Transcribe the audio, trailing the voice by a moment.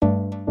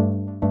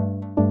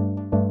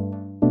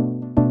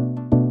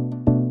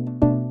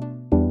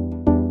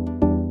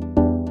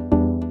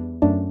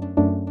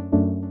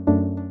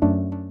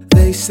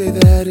say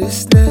that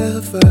it's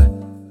never,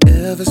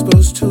 ever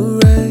supposed to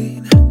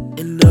rain.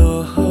 And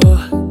no,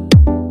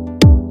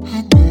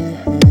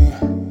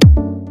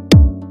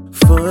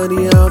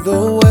 funny how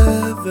the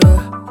weather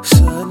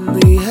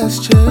suddenly has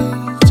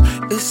changed.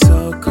 It's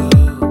so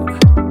cold.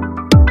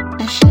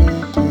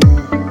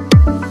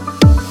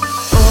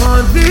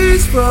 On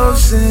these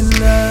frozen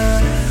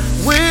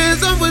nights,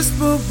 winds are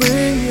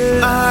whispering,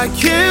 yeah. I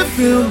can't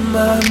feel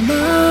my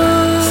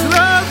mind.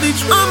 Slowly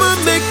I'ma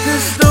make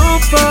this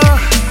snowfall,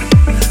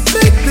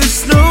 make this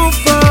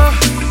snowfall.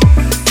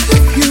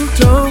 If you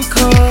don't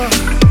call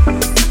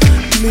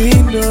me,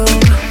 no,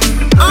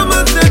 I'ma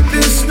let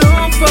this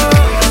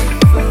snowfall,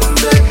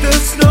 let the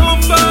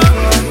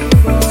snowfall.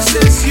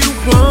 Since you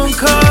won't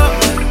call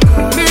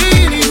me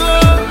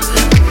anymore,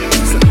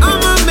 so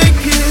I'ma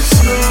make it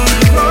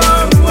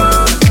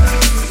snowfall.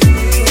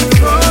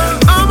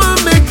 I'ma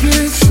make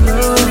it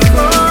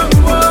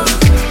snowfall.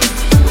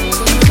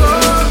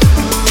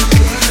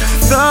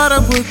 Thought I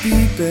would be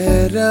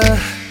better.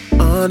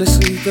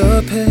 Honestly,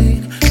 the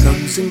pain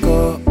comes and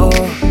goes,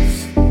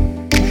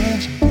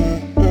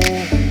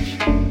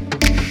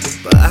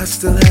 but I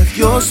still have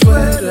your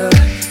sweater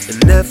and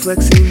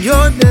Netflix in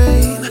your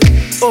name.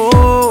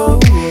 Oh,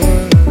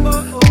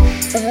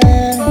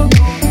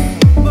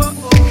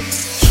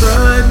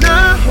 trying to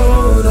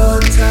hold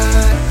on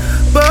tight,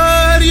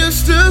 but you're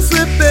still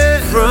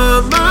slipping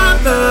from my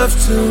love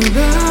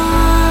tonight.